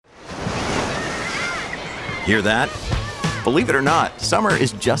Hear that? Believe it or not, summer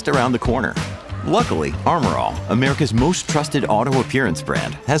is just around the corner. Luckily, Armor All, America's most trusted auto appearance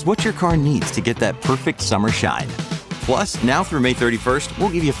brand, has what your car needs to get that perfect summer shine. Plus, now through May 31st, we'll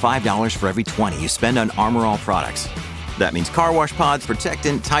give you $5 for every $20 you spend on Armor All products. That means car wash pods,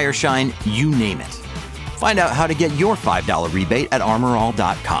 protectant, tire shine, you name it. Find out how to get your $5 rebate at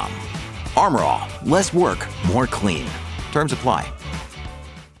armorall.com. Armor All, less work, more clean. Terms apply.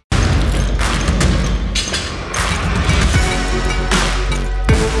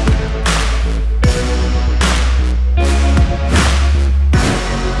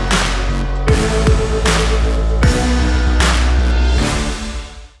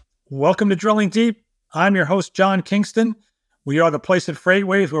 Welcome to Drilling Deep. I'm your host, John Kingston. We are the place at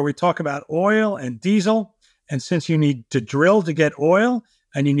FreightWaves where we talk about oil and diesel. And since you need to drill to get oil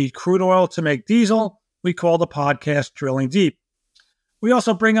and you need crude oil to make diesel, we call the podcast Drilling Deep. We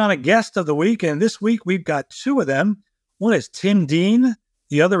also bring on a guest of the week, and this week we've got two of them. One is Tim Dean.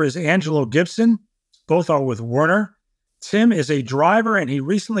 The other is Angelo Gibson. Both are with Werner. Tim is a driver, and he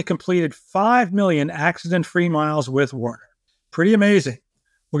recently completed 5 million accident-free miles with Werner. Pretty amazing.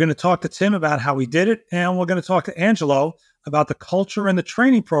 We're going to talk to Tim about how he did it, and we're going to talk to Angelo about the culture and the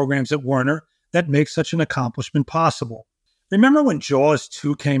training programs at Werner that make such an accomplishment possible. Remember when Jaws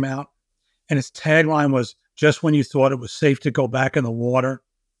 2 came out, and its tagline was, "Just when you thought it was safe to go back in the water"?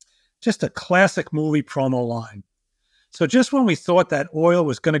 Just a classic movie promo line. So just when we thought that oil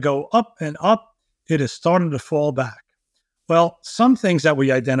was going to go up and up, it is starting to fall back. Well, some things that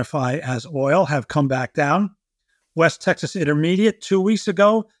we identify as oil have come back down. West Texas Intermediate 2 weeks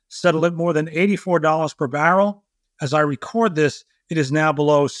ago settled at more than $84 per barrel. As I record this, it is now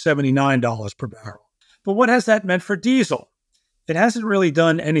below $79 per barrel. But what has that meant for diesel? It hasn't really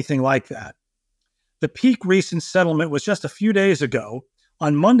done anything like that. The peak recent settlement was just a few days ago,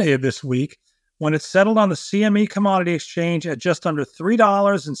 on Monday of this week, when it settled on the CME Commodity Exchange at just under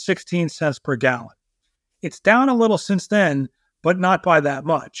 $3.16 per gallon. It's down a little since then, but not by that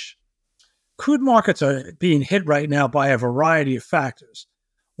much. Crude markets are being hit right now by a variety of factors.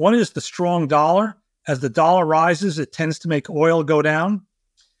 One is the strong dollar. As the dollar rises, it tends to make oil go down.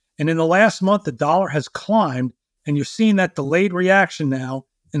 And in the last month, the dollar has climbed, and you're seeing that delayed reaction now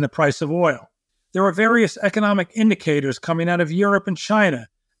in the price of oil. There are various economic indicators coming out of Europe and China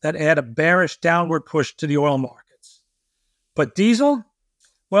that add a bearish downward push to the oil markets. But diesel?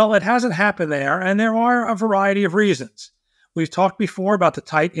 Well, it hasn't happened there, and there are a variety of reasons. We've talked before about the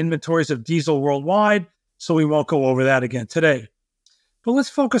tight inventories of diesel worldwide, so we won't go over that again today. But let's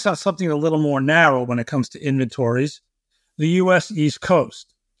focus on something a little more narrow when it comes to inventories, the U.S. East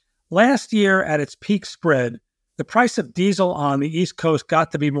Coast. Last year, at its peak spread, the price of diesel on the East Coast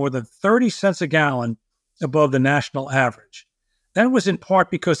got to be more than 30 cents a gallon above the national average. That was in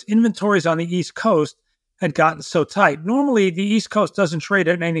part because inventories on the East Coast had gotten so tight. Normally, the East Coast doesn't trade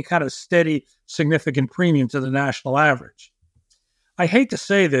at any kind of steady, significant premium to the national average. I hate to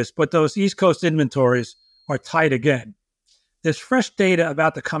say this, but those East Coast inventories are tight again. There's fresh data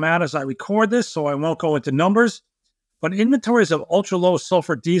about to come out as I record this, so I won't go into numbers, but inventories of ultra-low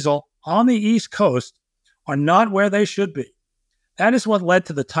sulfur diesel on the East Coast are not where they should be. That is what led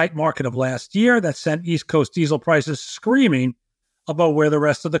to the tight market of last year that sent East Coast diesel prices screaming above where the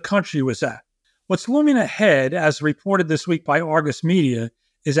rest of the country was at. What's looming ahead, as reported this week by Argus Media,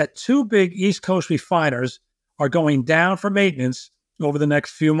 is that two big East Coast refiners are going down for maintenance over the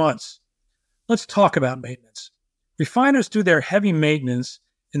next few months. Let's talk about maintenance. Refiners do their heavy maintenance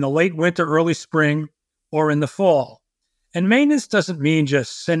in the late winter, early spring, or in the fall. And maintenance doesn't mean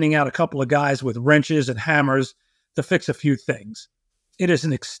just sending out a couple of guys with wrenches and hammers to fix a few things. It is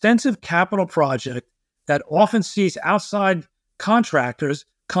an extensive capital project that often sees outside contractors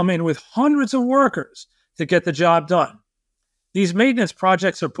come in with hundreds of workers to get the job done. These maintenance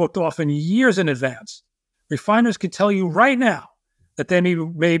projects are booked often years in advance. Refiners can tell you right now that they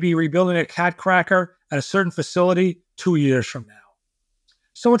may be rebuilding a cat cracker at a certain facility 2 years from now.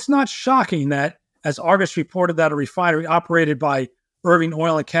 So it's not shocking that, as Argus reported, that a refinery operated by Irving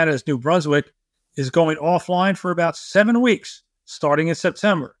Oil in Canada's New Brunswick is going offline for about 7 weeks, starting in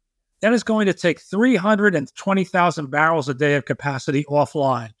September. That is going to take 320,000 barrels a day of capacity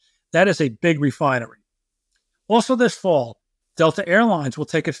offline. That is a big refinery. Also this fall, Delta Airlines will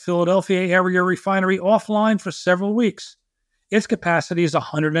take its Philadelphia area refinery offline for several weeks. Its capacity is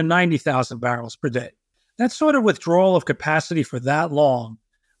 190,000 barrels per day. That sort of withdrawal of capacity for that long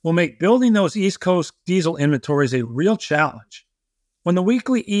will make building those East Coast diesel inventories a real challenge. When the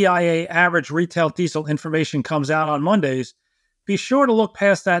weekly EIA average retail diesel information comes out on Mondays, be sure to look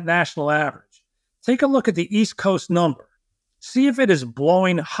past that national average. Take a look at the East Coast number. See if it is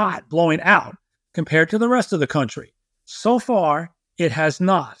blowing out compared to the rest of the country. So far, it has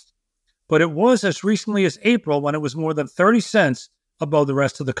not. But it was as recently as April when it was more than 30 cents above the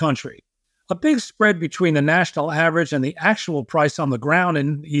rest of the country. A big spread between the national average and the actual price on the ground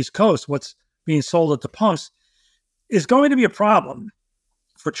in the East Coast, what's being sold at the pumps, is going to be a problem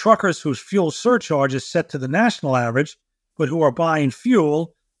for truckers whose fuel surcharge is set to the national average, but who are buying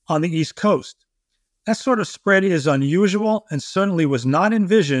fuel on the East Coast. That sort of spread is unusual and certainly was not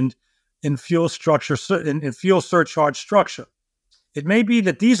envisioned in fuel surcharge structure. It may be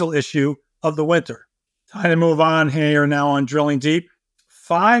the diesel issue of the winter. Time to move on here now on Drilling Deep.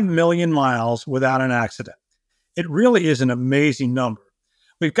 5 million miles without an accident. It really is an amazing number.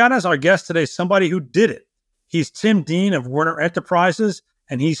 We've got as our guest today somebody who did it. He's Tim Dean of Werner Enterprises,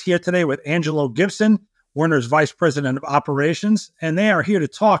 and he's here today with Angelo Gibson, Werner's Vice President of Operations, and they are here to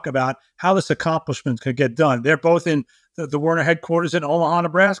talk about how this accomplishment could get done. They're both in the Werner headquarters in Omaha,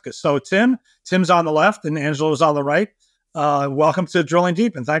 Nebraska. So Tim's on the left and Angelo's on the right. Welcome to Drilling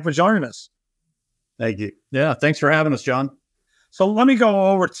Deep, and thank you for joining us. Thank you. Yeah, thanks for having us, John. So let me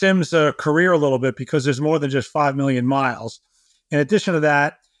go over Tim's career a little bit because there's more than just 5 million miles. In addition to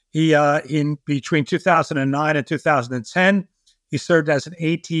that, he in between 2009 and 2010, he served as an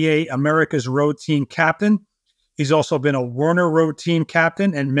ATA America's Road Team Captain. He's also been a Werner Road Team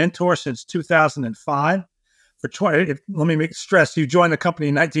Captain and mentor since 2005. Let me stress, you joined the company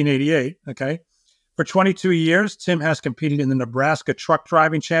in 1988, okay? For 22 years, Tim has competed in the Nebraska Truck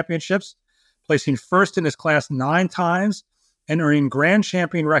Driving Championships, placing first in his class 9 times and earning Grand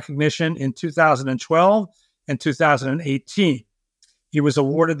Champion recognition in 2012 and 2018. He was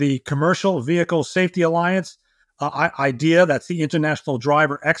awarded the Commercial Vehicle Safety Alliance IDEA, that's the International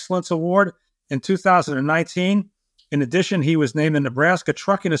Driver Excellence Award, in 2019. In addition, he was named the Nebraska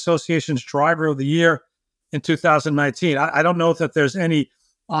Trucking Association's Driver of the Year in 2019. I don't know that there's any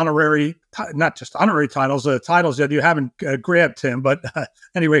not just honorary titles that you haven't grabbed, Tim, but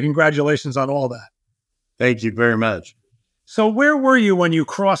anyway, congratulations on all that. Thank you very much. So where were you when you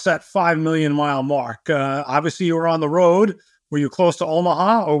crossed that 5 million mile mark? Obviously, you were on the road. Were you close to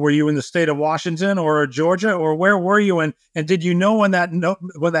Omaha, or were you in the state of Washington or Georgia, or where were you? And did you know when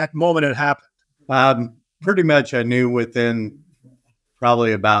that moment had happened? Pretty much I knew within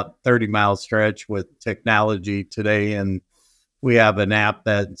probably about 30-mile stretch with technology today. And we have an app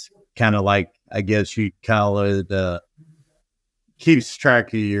that's kind of like, I guess you'd call it, keeps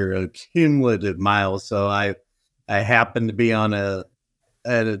track of your cumulative miles. So I happened to be on a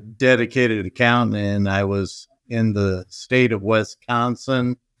dedicated account, and I was in the state of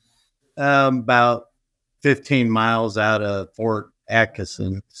Wisconsin, about 15 miles out of Fort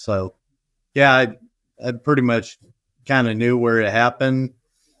Atkinson. So, yeah, I pretty much kind of knew where it happened.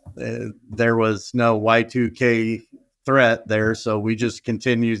 There was no Y2K threat there, so we just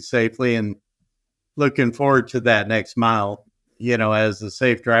continued safely and looking forward to that next mile. You know, as a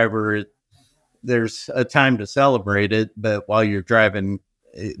safe driver, there's a time to celebrate it, but while you're driving,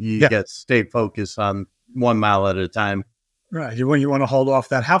 you get to stay focused on 1 mile at a time. Right. You want to hold off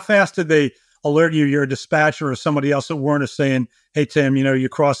that. How fast did they alert you, your dispatcher or somebody else at Werner, saying, "Hey, Tim, you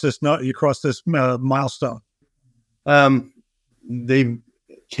crossed this milestone"? They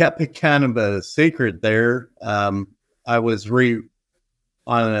kept it kind of a secret there. I was on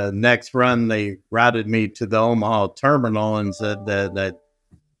the next run. They routed me to the Omaha terminal and said that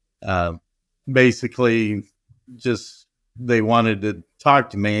basically just they wanted to talk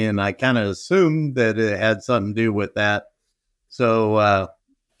to me, and I kind of assumed that it had something to do with that. So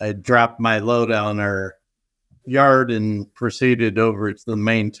I dropped my load on our yard and proceeded over to the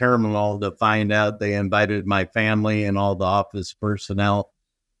main terminal to find out. They invited my family and all the office personnel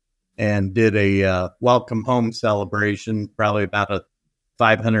and did a welcome home celebration, probably about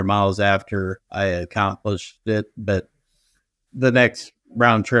 500 miles after I accomplished it. But the next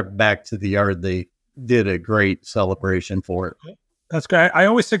round trip back to the yard, they did a great celebration for it. That's great. I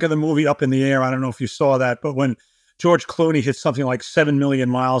always think of the movie Up in the Air. I don't know if you saw that, but when George Clooney hits something like 7 million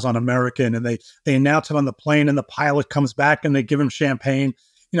miles on American, and they announce it on the plane, and the pilot comes back and they give him champagne.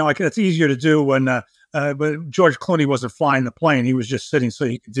 Like it's easier to do when, but George Clooney wasn't flying the plane. He was just sitting so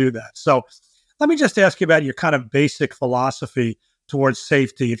he could do that. So let me just ask you about your kind of basic philosophy towards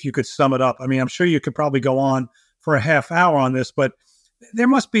safety, if you could sum it up. I mean, I'm sure you could probably go on for a half hour on this, but there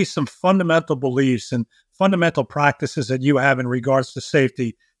must be some fundamental beliefs and fundamental practices that you have in regards to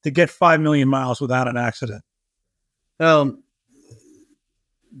safety to get 5 million miles without an accident. The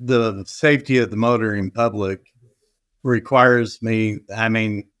safety of the motoring public requires me,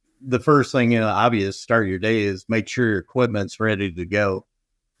 the first thing, obvious, start your day is make sure your equipment's ready to go.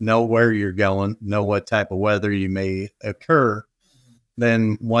 Know where you're going, know what type of weather you may occur.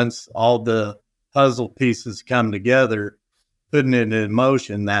 Then once all the puzzle pieces come together, putting it in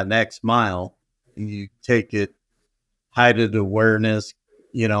motion that next mile, and you take it heightened awareness,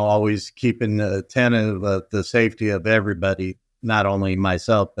 always keeping attentive of the safety of everybody, not only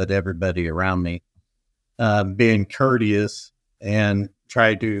myself, but everybody around me, being courteous and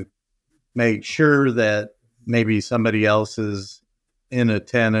try to make sure that maybe somebody else's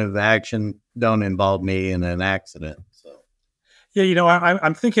inattentive action don't involve me in an accident. So, yeah,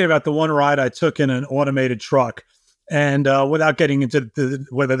 I'm thinking about the one ride I took in an automated truck, and without getting into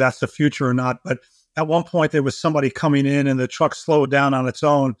whether that's the future or not, but at one point there was somebody coming in and the truck slowed down on its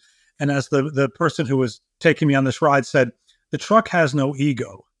own. And as the person who was taking me on this ride said, the truck has no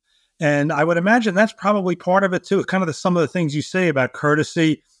ego. And I would imagine that's probably part of it too. Kind of some of the things you say about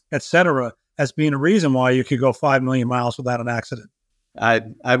courtesy, et cetera, as being a reason why you could go 5 million miles without an accident.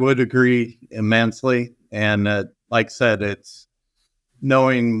 I would agree immensely. And like I said, it's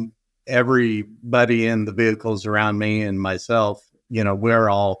knowing everybody in the vehicles around me and myself, we're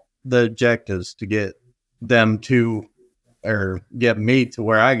all the objectives to get them to, or get me to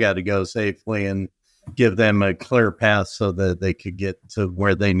where I got to go safely, and give them a clear path so that they could get to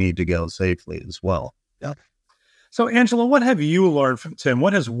where they need to go safely as well. Yeah. So, Angela, what have you learned from Tim?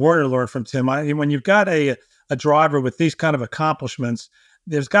 What has Werner learned from Tim? When you've got a driver with these kind of accomplishments,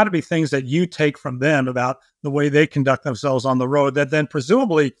 there's got to be things that you take from them about the way they conduct themselves on the road that then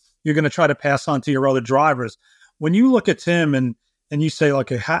presumably you're going to try to pass on to your other drivers. When you look at Tim and you say, like,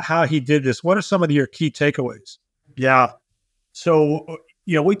 how he did this, what are some of your key takeaways? Yeah. So,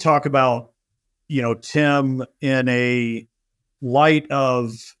 we talk about, Tim in a light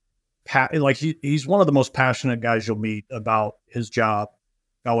of, he's one of the most passionate guys you'll meet about his job,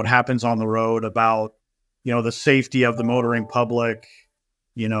 about what happens on the road, about, the safety of the motoring public,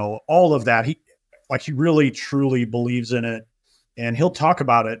 all of that. He really, truly believes in it. And he'll talk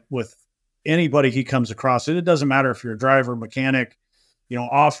about it with anybody he comes across. It doesn't matter if you're a driver, mechanic,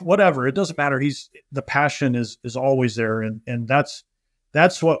 off, whatever. It doesn't matter. The passion is always there. And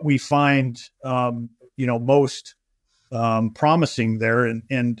that's what we find, most promising there.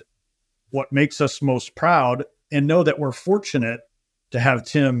 And what makes us most proud, and know that we're fortunate to have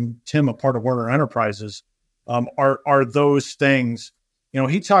Tim a part of Werner Enterprises, are those things.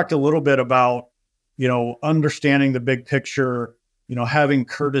 He talked a little bit about, understanding the big picture, having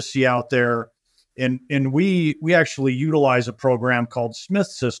courtesy out there. And we actually utilize a program called Smith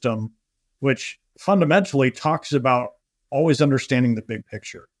System, which fundamentally talks about always understanding the big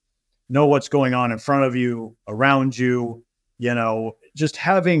picture. Know what's going on in front of you, around you, just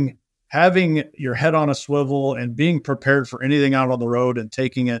having your head on a swivel and being prepared for anything out on the road and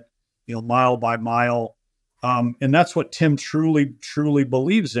taking it, mile by mile. And that's what Tim truly, truly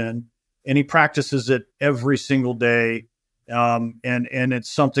believes in. And he practices it every single day. And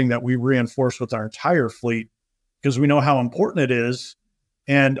it's something that we reinforce with our entire fleet, because we know how important it is.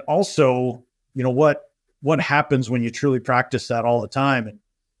 And also, what happens when you truly practice that all the time. And,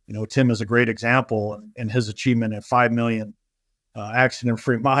 Tim is a great example in his achievement at 5 million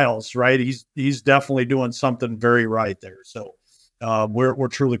accident-free miles, right? He's definitely doing something very right there. So we're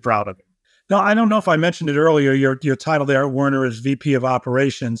truly proud of him. Now, I don't know if I mentioned it earlier, your title there at Werner is VP of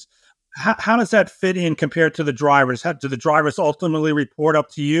Operations. How does that fit in compared to the drivers? Do the drivers ultimately report up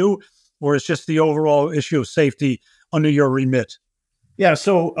to you, or is just the overall issue of safety under your remit? Yeah.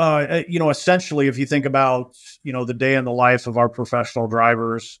 So, essentially, if you think about, the day in the life of our professional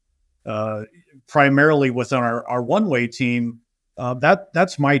drivers, primarily within our one-way team,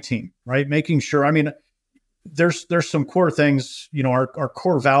 that's my team, right? Making sure, there's some core things, our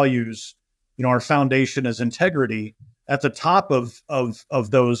core values, our foundation is integrity. At the top of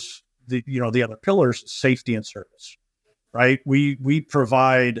those, the other pillars, safety and service, right? We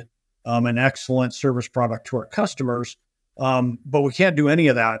provide an excellent service product to our customers, but we can't do any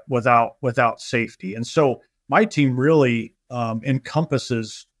of that without safety. And so my team really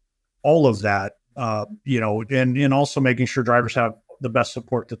encompasses all of that, and also making sure drivers have the best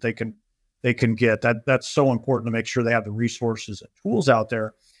support that they can get. That's so important to make sure they have the resources and tools out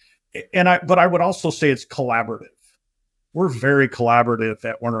there. But I would also say it's collaborative. We're very collaborative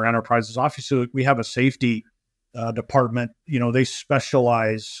at Werner Enterprises. Obviously, we have a safety department. They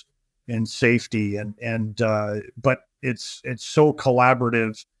specialize in safety, but it's so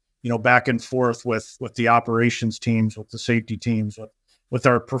collaborative. Back and forth with the operations teams, with the safety teams, with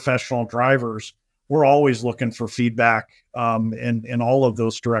our professional drivers. We're always looking for feedback in all of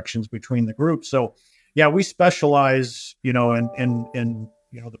those directions between the groups. So, yeah, we specialize, in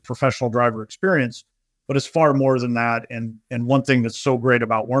the professional driver experience. But it's far more than that. And one thing that's so great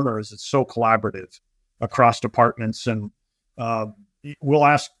about Werner is it's so collaborative across departments. And, we'll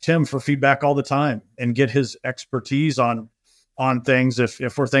ask Tim for feedback all the time and get his expertise on things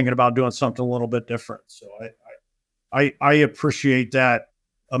if we're thinking about doing something a little bit different. So I appreciate that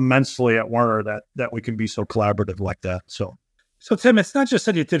immensely at Werner, that we can be so collaborative like that. So Tim, it's not just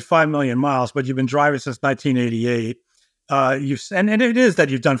that you did 5 million miles, but you've been driving since 1988. And it is that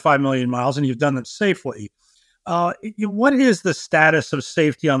you've done 5 million miles and you've done them safely. What is the status of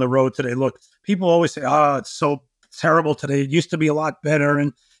safety on the road today? Look, people always say, "Oh, it's so terrible today. It used to be a lot better."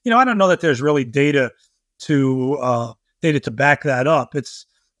 And I don't know that there's really data to back that up. It's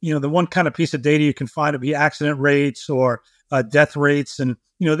the one kind of piece of data you can find would be accident rates or death rates, and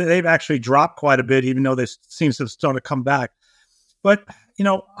they've actually dropped quite a bit, even though they seems to start to come back. But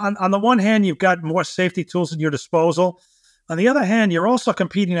on the one hand, you've got more safety tools at your disposal. On the other hand, you're also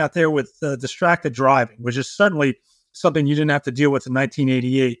competing out there with distracted driving, which is certainly something you didn't have to deal with in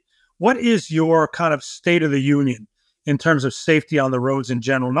 1988. What is your kind of state of the union in terms of safety on the roads in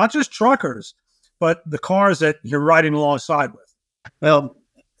general? Not just truckers, but the cars that you're riding alongside with. Well,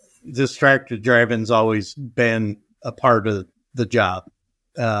 distracted driving's always been a part of the job,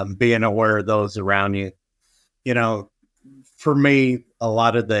 being aware of those around you. For me, a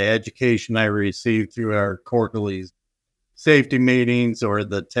lot of the education I received through our quarterly safety meetings or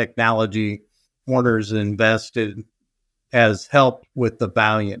the technology Werner's invested has helped with the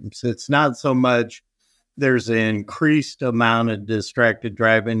volumes. It's not so much there's an increased amount of distracted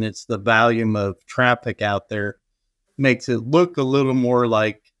driving. It's the volume of traffic out there makes it look a little more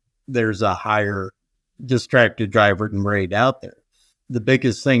like there's a higher distracted driver rate out there. The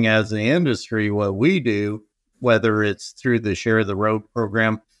biggest thing as an industry, what we do, whether it's through the Share the Road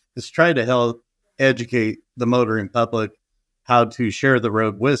program, is try to help educate the motoring public how to share the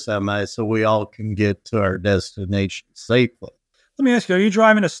road with semi so we all can get to our destination safely. Let me ask you, are you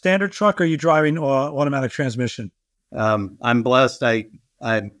driving a standard truck or are you driving automatic transmission? I'm blessed. I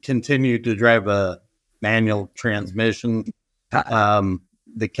continue to drive a manual transmission.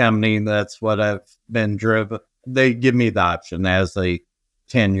 The company, that's what I've been driven. They give me the option as a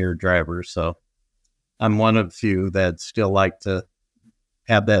 10-year driver. So I'm one of few that still like to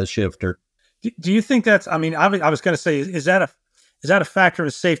have that shifter. Do you think that's, I was going to say, is that a factor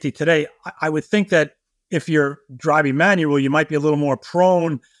of safety today? I would think that if you're driving manual, you might be a little more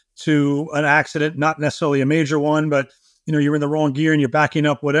prone to an accident, not necessarily a major one, but you're in the wrong gear and you're backing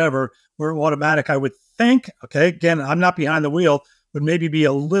up, whatever. Where automatic, I would think, okay, again, I'm not behind the wheel, would maybe be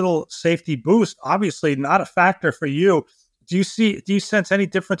a little safety boost. Obviously not a factor for you. Do you sense any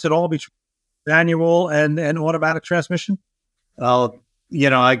difference at all between manual and automatic transmission? Well,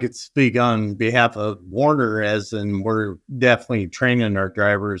 I could speak on behalf of Werner, as in we're definitely training our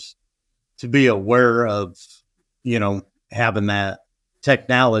drivers to be aware of, having that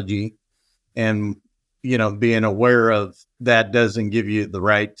technology and, being aware of that doesn't give you the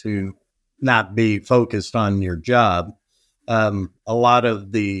right to not be focused on your job. A lot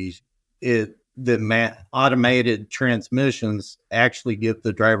of the automated transmissions actually give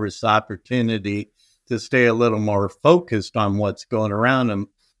the drivers the opportunity to stay a little more focused on what's going around them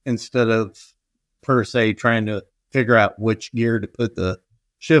instead of per se trying to figure out which gear to put the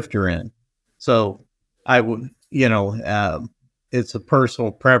shifter in. So I would, it's a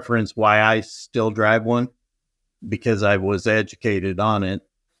personal preference why I still drive one, because I was educated on it.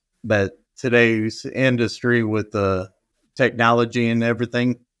 But today's industry with the technology and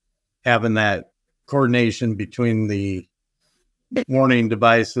everything, having that coordination between the warning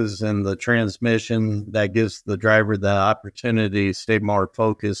devices and the transmission, that gives the driver the opportunity to stay more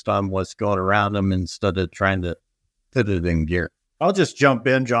focused on what's going around them instead of trying to put it in gear. I'll just jump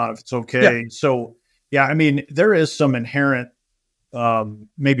in, John, if it's okay. Yeah. So, there is some inherent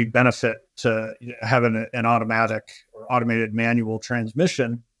maybe benefit to having an automatic or automated manual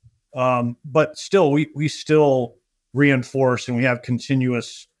transmission. But still, we still reinforce and we have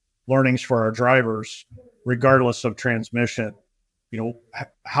continuous learnings for our drivers, regardless of transmission,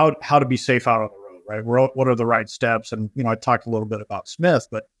 how to be safe out on the road, right? What are the right steps? And, I talked a little bit about Smith,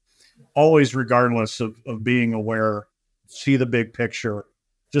 but always regardless of being aware, see the big picture,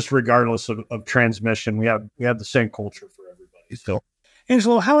 just regardless of transmission, we have the same culture for everybody. So,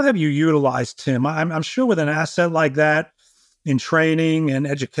 Angelo, how have you utilized Tim? I'm sure with an asset like that in training and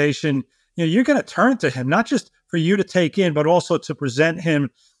education, you're going to turn to him, not just for you to take in, but also to present him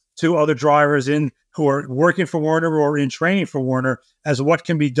to other drivers who are working for Werner or in training for Werner as what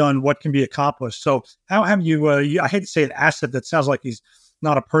can be done, what can be accomplished. So how have you, I hate to say an asset, that sounds like he's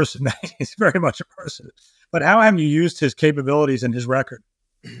not a person. He's very much a person. But how have you used his capabilities and his record?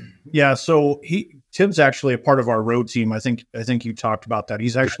 Yeah, so Tim's actually a part of our road team. I think you talked about that.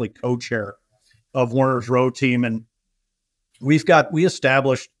 He's actually co-chair of Werner's road team, and we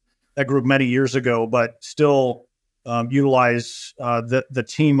established that group many years ago, but still utilize the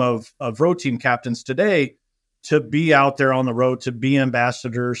team of road team captains today to be out there on the road, to be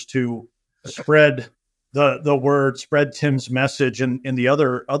ambassadors, to spread the word, spread Tim's message, and the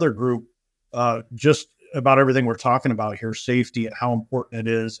other group just about everything we're talking about here, safety and how important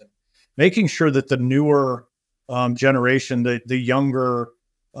it is, and making sure that the newer generation, the younger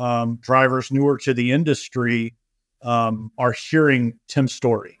drivers newer to the industry are hearing Tim's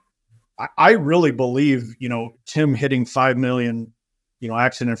story. I really believe, Tim hitting 5 million,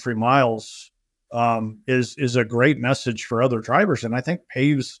 accident-free miles is a great message for other drivers, and I think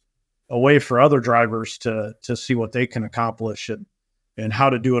paves a way for other drivers to see what they can accomplish and how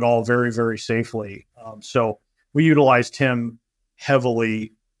to do it all very, very safely. So we utilized him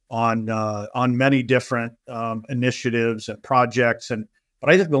heavily on many different initiatives and projects, but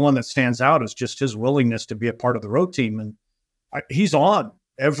I think the one that stands out is just his willingness to be a part of the road team, and he's on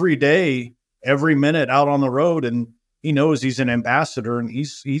every day, every minute out on the road, and he knows he's an ambassador, and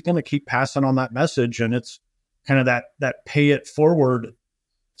he's going to keep passing on that message. And it's kind of that pay it forward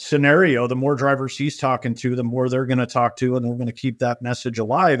scenario. The more drivers he's talking to, the more they're going to talk to, and they're going to keep that message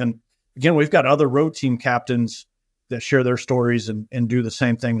alive. And again, we've got other road team captains that share their stories and do the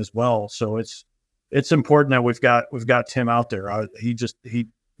same thing as well. So it's important that we've got Tim out there.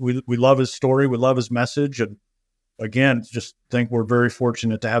 We love his story, we love his message, and again, just think we're very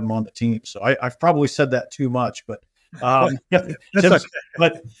fortunate to have him on the team. So I've probably said that too much, but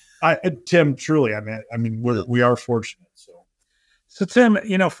Tim, truly, I mean, we are fortunate. So Tim,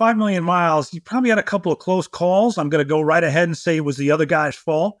 5 million miles, you probably had a couple of close calls. I'm going to go right ahead and say it was the other guy's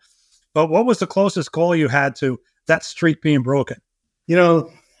fault. But what was the closest call you had to that streak being broken?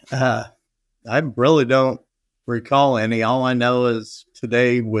 I really don't recall any. All I know is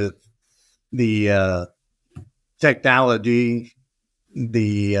today with the technology,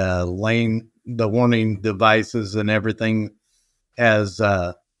 the warning devices and everything has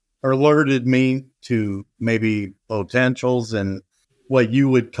alerted me to maybe potentials, and what you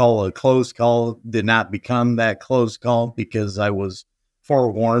would call a close call did not become that close call because I was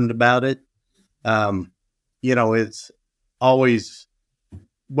forewarned about it. It's always,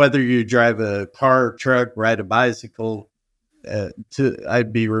 whether you drive a car, truck, ride a bicycle,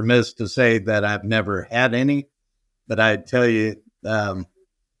 I'd be remiss to say that I've never had any, but I tell you,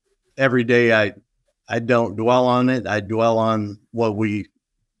 every day I don't dwell on it. I dwell on what we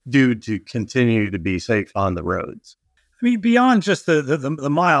do to continue to be safe on the roads. I mean, beyond just the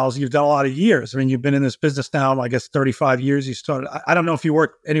miles, you've done a lot of years. I mean, you've been in this business now, I guess, 35 years. You started, I don't know if you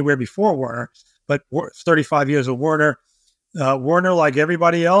worked anywhere before Werner, but 35 years with Werner. Werner, like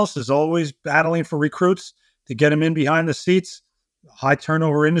everybody else, is always battling for recruits to get them in behind the seats. High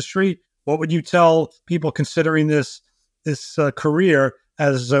turnover industry. What would you tell people considering this career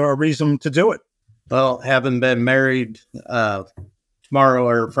as a reason to do it? Well, having been married, tomorrow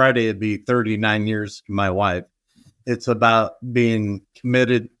or Friday, it'd be 39 years to my wife. It's about being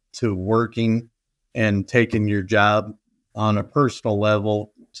committed to working and taking your job on a personal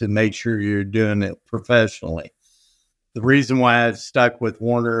level to make sure you're doing it professionally. The reason why I've stuck with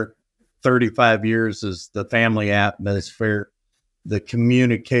Werner 35 years is the family atmosphere, the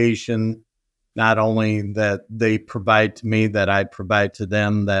communication, not only that they provide to me, that I provide to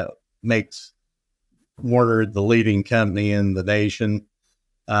them, that makes Werner the leading company in the nation.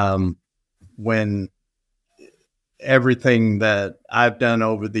 When everything that I've done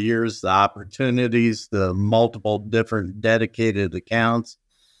over the years, the opportunities, the multiple different dedicated accounts,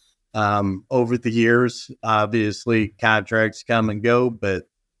 over the years, obviously contracts come and go, but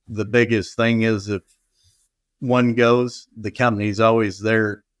the biggest thing is if one goes, the company's always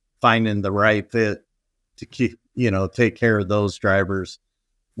there finding the right fit to keep, take care of those drivers,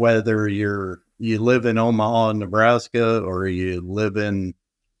 whether you live in Omaha, Nebraska, or you live in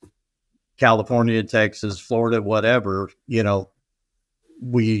California, Texas, Florida, whatever, the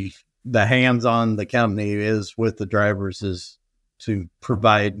hands on the company is with the drivers is to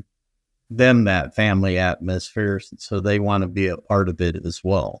provide them that family atmosphere. So they want to be a part of it as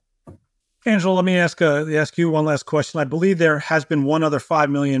well. Angelo, let me ask you one last question. I believe there has been one other 5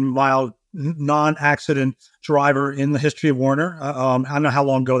 million mile non-accident driver in the history of Werner. I don't know how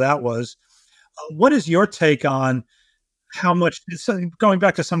long ago that was. What is your take on how much, going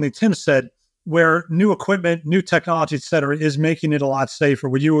back to something Tim said, where new equipment, new technology, et cetera, is making it a lot safer?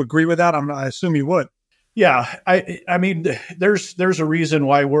 Would you agree with that? I assume you would. Yeah, I mean, there's a reason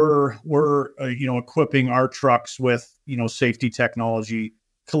why we're equipping our trucks with safety technology,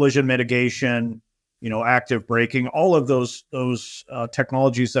 collision mitigation, active braking, all of those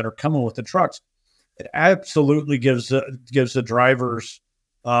technologies that are coming with the trucks. it absolutely gives the drivers,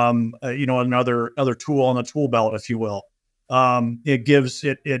 another tool on the tool belt, if you will.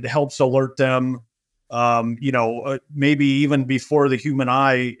 It helps alert them, maybe even before the human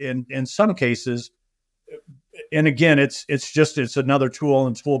eye in some cases. And again, it's another tool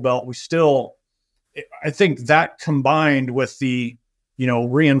in the tool belt. I think that combined with the,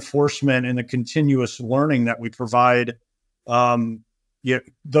 reinforcement and the continuous learning that we provide,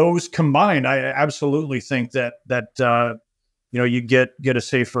 those combined, I absolutely think that you get a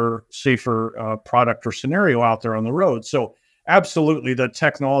safer product or scenario out there on the road. So absolutely, the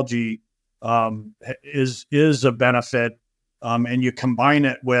technology is a benefit, and you combine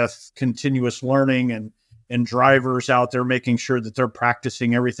it with continuous learning and drivers out there making sure that they're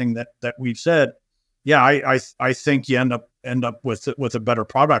practicing everything that we've said. Yeah, I think you end up with a better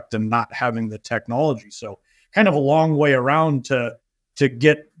product than not having the technology. So kind of a long way around to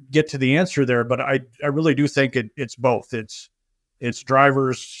get to the answer there, but I really do think it's both. It's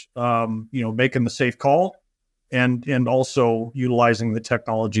drivers, making the safe call, and also utilizing the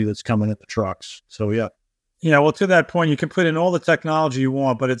technology that's coming in the trucks. So yeah. Well, to that point, you can put in all the technology you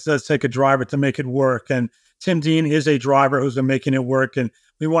want, but it does take a driver to make it work. And Tim Dean is a driver who's been making it work. And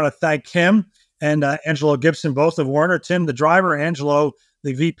we want to thank him and Angelo Gibson, both of Werner. Tim, the driver, Angelo,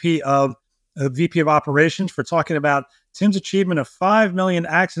 the VP of Operations, for talking about Tim's achievement of 5 million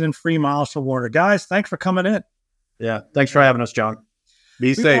accident-free miles for Werner. Guys, thanks for coming in. Yeah, thanks for having us, John.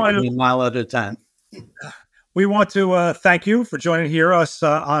 Be safe, 1 mile at a time. We want to thank you for joining us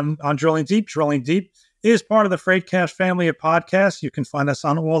on Drilling Deep. Drilling Deep is part of the FreightCast family of podcasts. You can find us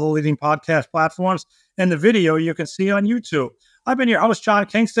on all the leading podcast platforms, and the video you can see on YouTube. I've been your host, John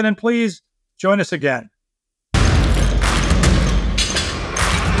Kingston, and please join us again.